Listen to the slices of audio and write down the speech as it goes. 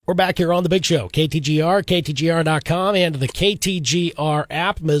We're back here on the Big Show, KTGR, KTGR.com, and the KTGR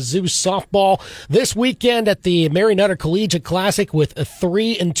app. Mizzou softball this weekend at the Mary Nutter Collegiate Classic with a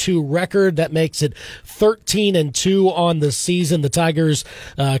 3-2 record. That makes it 13-2 on the season. The Tigers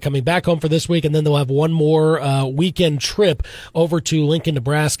coming back home for this week, and then they'll have one more weekend trip over to Lincoln,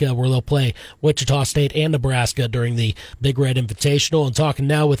 Nebraska, where they'll play Wichita State and Nebraska during the Big Red Invitational. And talking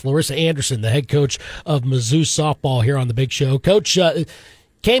now with Larissa Anderson, the head coach of Mizzou softball here on the Big Show. Coach,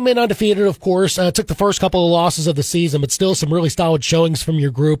 came in undefeated, of course, took the first couple of losses of the season, but still some really solid showings from your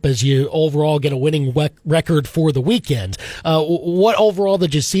group as you overall get a winning record for the weekend. What overall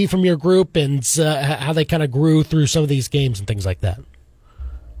did you see from your group, and how they kind of grew through some of these games and things like that?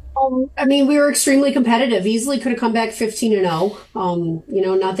 We were extremely competitive. Easily could have come back 15-0.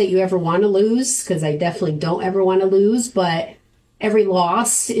 Not that you ever want to lose, because I definitely don't ever want to lose, but every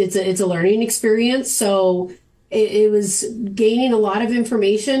loss, it's a learning experience. So it was gaining a lot of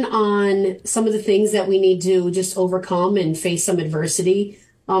information on some of the things that we need to just overcome and face some adversity.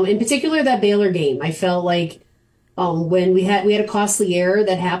 In particular, that Baylor game. I felt like when we had a costly error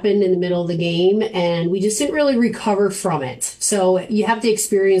that happened in the middle of the game, and we just didn't really recover from it. So you have to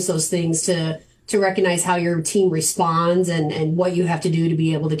experience those things to recognize how your team responds and what you have to do to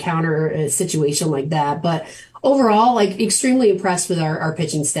be able to counter a situation like that. But overall, extremely impressed with our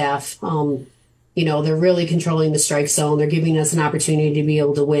pitching staff. They're really controlling the strike zone. They're giving us an opportunity to be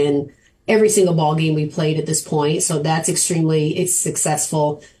able to win every single ball game we played at this point. So that's extremely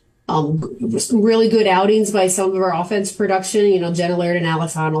successful. Some really good outings by some of our offense production. Jenna Laird and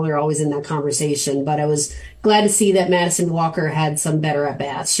Alex Honnold are always in that conversation. But I was glad to see that Madison Walker had some better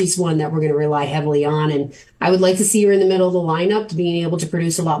at-bats. She's one that we're going to rely heavily on. And I would like to see her in the middle of the lineup, being able to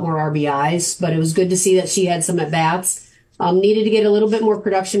produce a lot more RBIs. But it was good to see that she had some at-bats. Needed to get a little bit more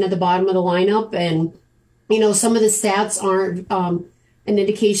production at the bottom of the lineup. And, some of the stats aren't an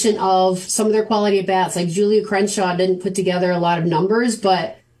indication of some of their quality at bats. Like Julia Crenshaw didn't put together a lot of numbers,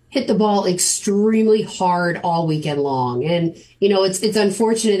 but hit the ball extremely hard all weekend long. And, it's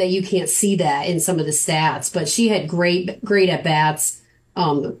unfortunate that you can't see that in some of the stats, but she had great at bats,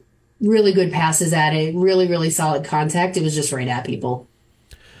 really good passes at it, really, really solid contact. It was just right at people.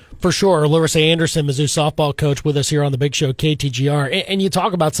 For sure. Larissa Anderson, Mizzou softball coach, with us here on the Big Show, KTGR. And you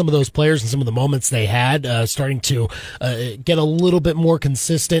talk about some of those players and some of the moments they had, starting to get a little bit more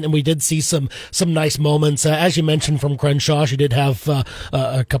consistent. And we did see some nice moments. As you mentioned from Crenshaw, she did have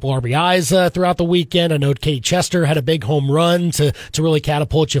a couple RBIs throughout the weekend. I know Katie Chester had a big home run to really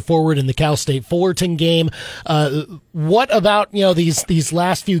catapult you forward in the Cal State Fullerton game. What about, these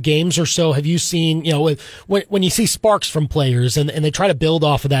last few games or so have you seen, when you see sparks from players and they try to build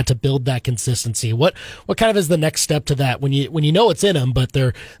off of that to build that consistency? What kind of is the next step to that when you know it's in them, but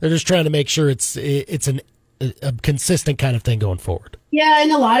they're just trying to make sure it's a consistent kind of thing going forward? Yeah,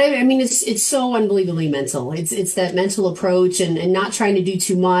 and a lot of it's so unbelievably mental. It's that mental approach and not trying to do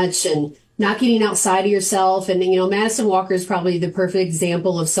too much and not getting outside of yourself. And Madison Walker is probably the perfect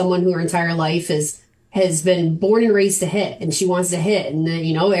example of someone who her entire life has been born and raised to hit, and she wants to hit. And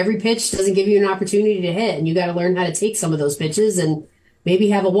every pitch doesn't give you an opportunity to hit, and you got to learn how to take some of those pitches and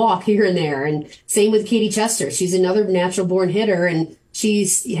maybe have a walk here and there. And same with Katie Chester. She's another natural born hitter, and she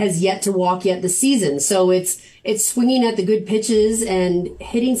has yet to walk yet this season. So it's swinging at the good pitches and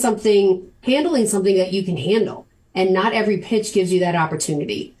hitting something, handling something that you can handle. And not every pitch gives you that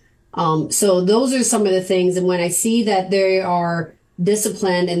opportunity. So those are some of the things. And when I see that they are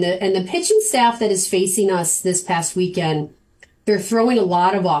disciplined and the pitching staff that is facing us this past weekend, they're throwing a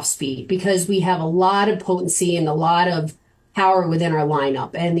lot of off speed because we have a lot of potency and a lot of power within our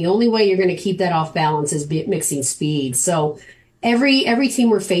lineup. And the only way you're going to keep that off balance is mixing speed. So every team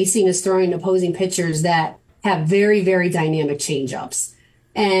we're facing is throwing opposing pitchers that have very, very dynamic changeups.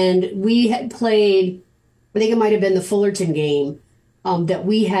 And we had played, I think it might have been the Fullerton game, that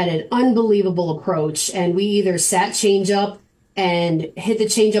we had an unbelievable approach. And we either sat changeup and hit the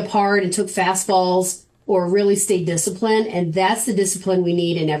changeup hard and took fastballs, or really stayed disciplined. And that's the discipline we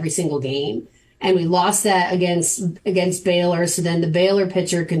need in every single game. And we lost that against Baylor. So then the Baylor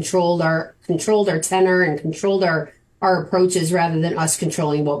pitcher controlled our tenor and controlled our approaches rather than us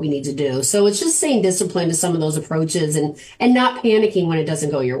controlling what we need to do. So it's just staying disciplined to some of those approaches and not panicking when it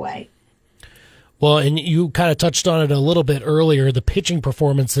doesn't go your way. Well, and you kind of touched on it a little bit earlier, the pitching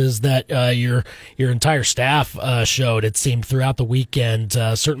performances that your entire staff showed, it seemed, throughout the weekend.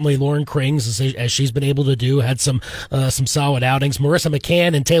 Certainly Lauren Krings, as she's been able to do, had some solid outings. Marissa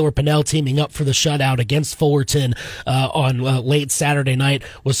McCann and Taylor Pinnell teaming up for the shutout against Fullerton on late Saturday night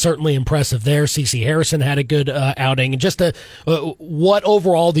was certainly impressive there. Cece Harrison had a good outing. And just what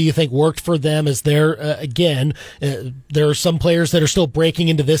overall do you think worked for them? Is there, again, there are some players that are still breaking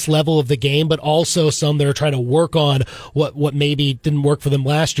into this level of the game, but also some that are trying to work on what maybe didn't work for them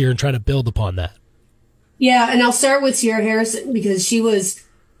last year and trying to build upon that. Yeah, and I'll start with Sierra Harrison because she was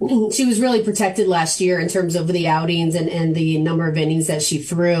really protected last year in terms of the outings and the number of innings that she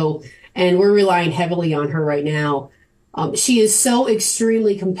threw, and we're relying heavily on her right now. She is so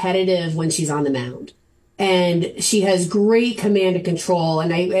extremely competitive when she's on the mound, and she has great command and control.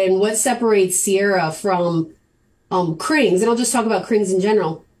 And what separates Sierra from Krings, and I'll just talk about Krings in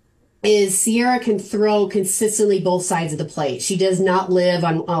general, is Sierra can throw consistently both sides of the plate. She does not live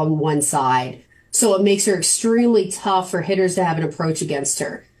on one side. So it makes her extremely tough for hitters to have an approach against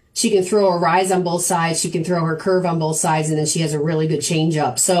her. She can throw a rise on both sides. She can throw her curve on both sides, and then she has a really good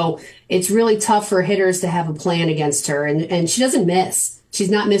changeup. So it's really tough for hitters to have a plan against her. And she doesn't miss. She's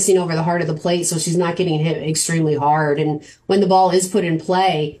not missing over the heart of the plate, so she's not getting hit extremely hard. And when the ball is put in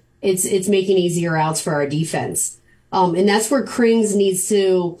play, it's making easier outs for our defense. And that's where Krings needs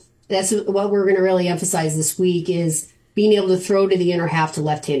to... That's what we're going to really emphasize this week is being able to throw to the inner half to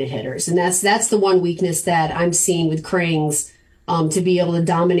left-handed hitters. And that's the one weakness that I'm seeing with Krings, to be able to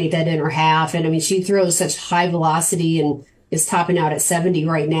dominate that inner half. And I mean, she throws such high velocity and is topping out at 70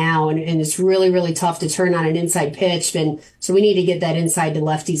 right now. And it's really, really tough to turn on an inside pitch. And so we need to get that inside to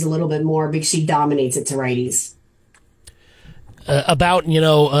lefties a little bit more because she dominates it to righties. About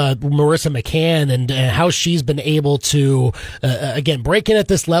Marissa McCann and how she's been able to again break in at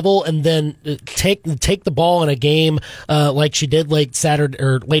this level and then take the ball in a game like she did late Saturday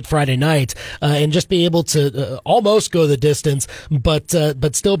or late Friday night and just be able to almost go the distance, but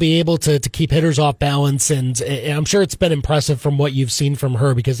still be able to keep hitters off balance. And I'm sure it's been impressive from what you've seen from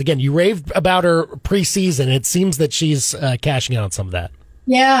her because again, you raved about her preseason. It seems that she's cashing out on some of that.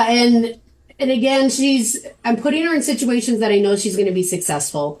 Yeah, and again, I'm putting her in situations that I know she's going to be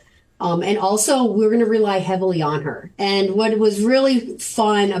successful. And also, we're going to rely heavily on her. And what was really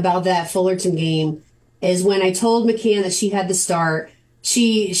fun about that Fullerton game is when I told McCann that she had the start,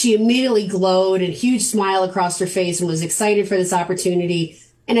 she immediately glowed and a huge smile across her face and was excited for this opportunity.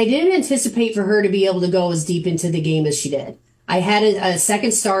 And I didn't anticipate for her to be able to go as deep into the game as she did. I had a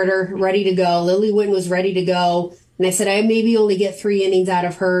second starter ready to go. Lily Witten was ready to go. And I said, I maybe only get 3 innings out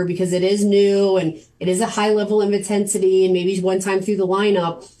of her because it is new and it is a high level of intensity and maybe one time through the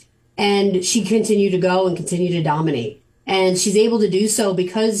lineup. And she continued to go and continue to dominate. And she's able to do so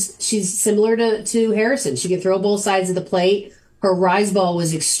because she's similar to Harrison. She can throw both sides of the plate. Her rise ball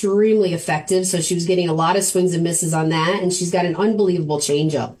was extremely effective. So she was getting a lot of swings and misses on that. And she's got an unbelievable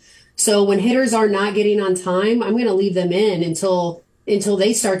changeup. So when hitters are not getting on time, I'm going to leave them in until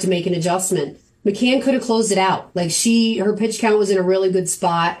they start to make an adjustment. McCann could have closed it out. Like her pitch count was in a really good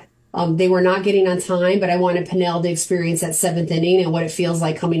spot. They were not getting on time, but I wanted Pinnell to experience that 7th inning and what it feels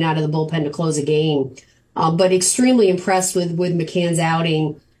like coming out of the bullpen to close a game. But extremely impressed with McCann's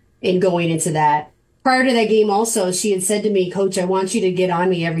outing and going into that. Prior to that game also, she had said to me, Coach, I want you to get on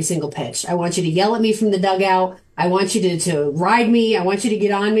me every single pitch. I want you to yell at me from the dugout. I want you to ride me. I want you to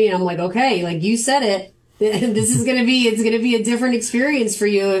get on me. And I'm like, okay, like you said it. This is going to be a different experience for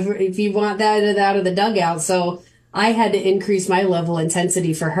you if you want that out of the dugout. So I had to increase my level of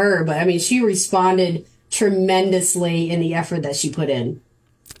intensity for her. But I mean, she responded tremendously in the effort that she put in.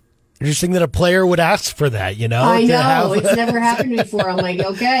 Interesting that a player would ask for that, I know. It's never happened before. I'm like,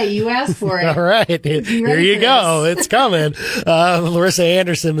 okay, you asked for it. All right. Here you go. It's coming. Larissa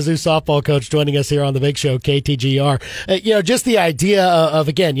Anderson, Mizzou softball coach, joining us here on the big show, KTGR. Just the idea of,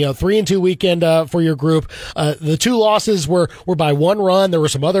 again, 3-2 weekend for your group. The 2 losses were by 1 run. There were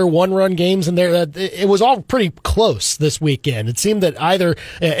some other 1-run games in there. It was all pretty close this weekend. It seemed that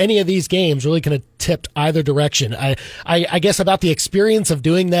any of these games really kind of tipped either direction. I guess about the experience of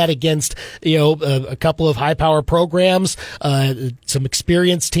doing that against a couple of high power programs, some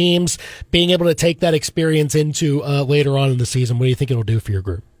experienced teams, being able to take that experience into later on in the season. What do you think it'll do for your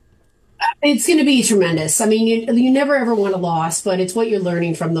group? It's going to be tremendous. I mean, you never ever want a loss, but it's what you're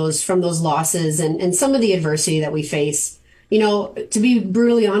learning from those losses and some of the adversity that we face. To be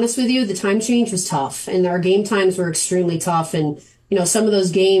brutally honest with you, the time change was tough and our game times were extremely tough. And, some of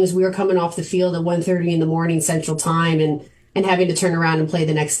those games we were coming off the field at 1:30 in the morning Central Time. And and having to turn around and play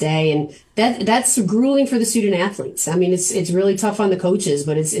the next day. And that's grueling for the student athletes. I mean, it's really tough on the coaches,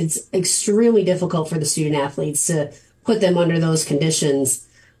 but it's extremely difficult for the student athletes to put them under those conditions.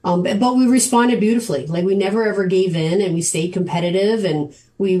 But we responded beautifully. Like, we never ever gave in, and we stayed competitive, and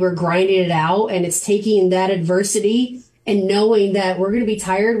we were grinding it out. And it's taking that adversity and knowing that we're going to be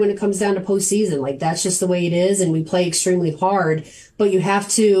tired when it comes down to postseason. Like, that's just the way it is. And we play extremely hard, but you have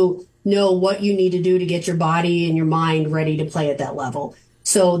to know what you need to do to get your body and your mind ready to play at that level.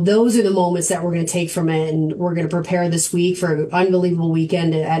 So those are the moments that we're going to take from it. And we're going to prepare this week for an unbelievable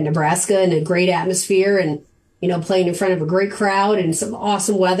weekend at Nebraska and a great atmosphere, and, you know, playing in front of a great crowd and some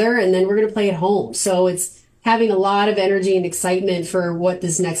awesome weather. And then we're going to play at home. So it's having a lot of energy and excitement for what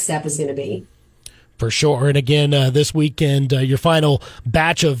this next step is going to be. For sure. And again, this weekend, your final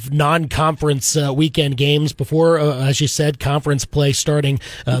batch of non-conference weekend games before, as you said, conference play starting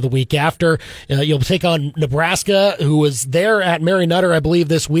the week after. You'll take on Nebraska, who was there at Mary Nutter, I believe,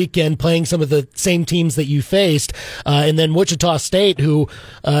 this weekend, playing some of the same teams that you faced. And then Wichita State, who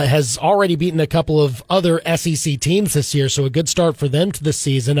has already beaten a couple of other SEC teams this year. So a good start for them to the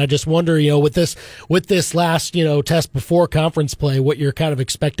season. I just wonder, you know, with this last, you know, test before conference play, what you're kind of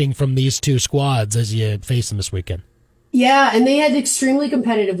expecting from these two squads as you face them this weekend. Yeah, and they had extremely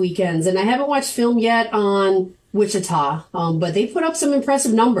competitive weekends, and I haven't watched film yet on Wichita, but they put up some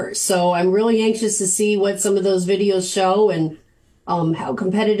impressive numbers. So I'm really anxious to see what some of those videos show and how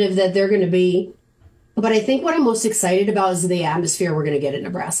competitive that they're going to be. But I think what I'm most excited about is the atmosphere we're going to get at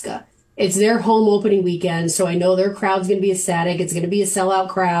Nebraska. It's their home opening weekend, so I know their crowd's going to be ecstatic. It's going to be a sellout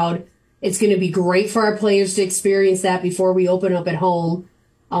crowd. It's going to be great for our players to experience that before we open up at home.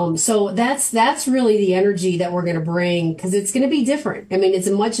 So that's really the energy that we're going to bring, because it's going to be different. I mean, it's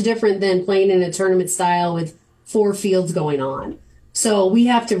much different than playing in a tournament style with 4 fields going on. So we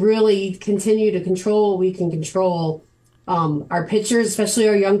have to really continue to control what we can control. Our pitchers, especially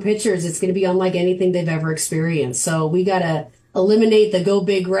our young pitchers, it's going to be unlike anything they've ever experienced. So we got to eliminate the go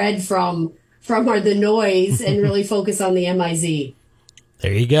big red from the noise and really focus on the MIZ.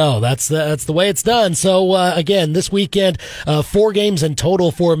 There you go. That's the way it's done. So, again, this weekend, 4 games in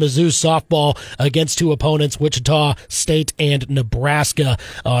total for Mizzou softball against 2 opponents, Wichita State and Nebraska,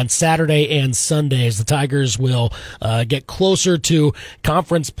 on Saturday and Sundays. The Tigers will get closer to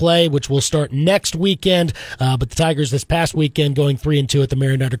conference play, which will start next weekend. But the Tigers this past weekend going 3-2 at the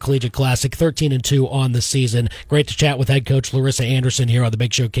Mary Nutter Collegiate Classic, 13-2 on the season. Great to chat with head coach Larissa Anderson here on the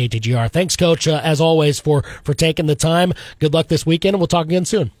Big Show KTGR. Thanks, Coach, as always, for taking the time. Good luck this weekend, and we'll talk again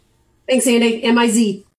soon. Thanks, Andy. MIZ.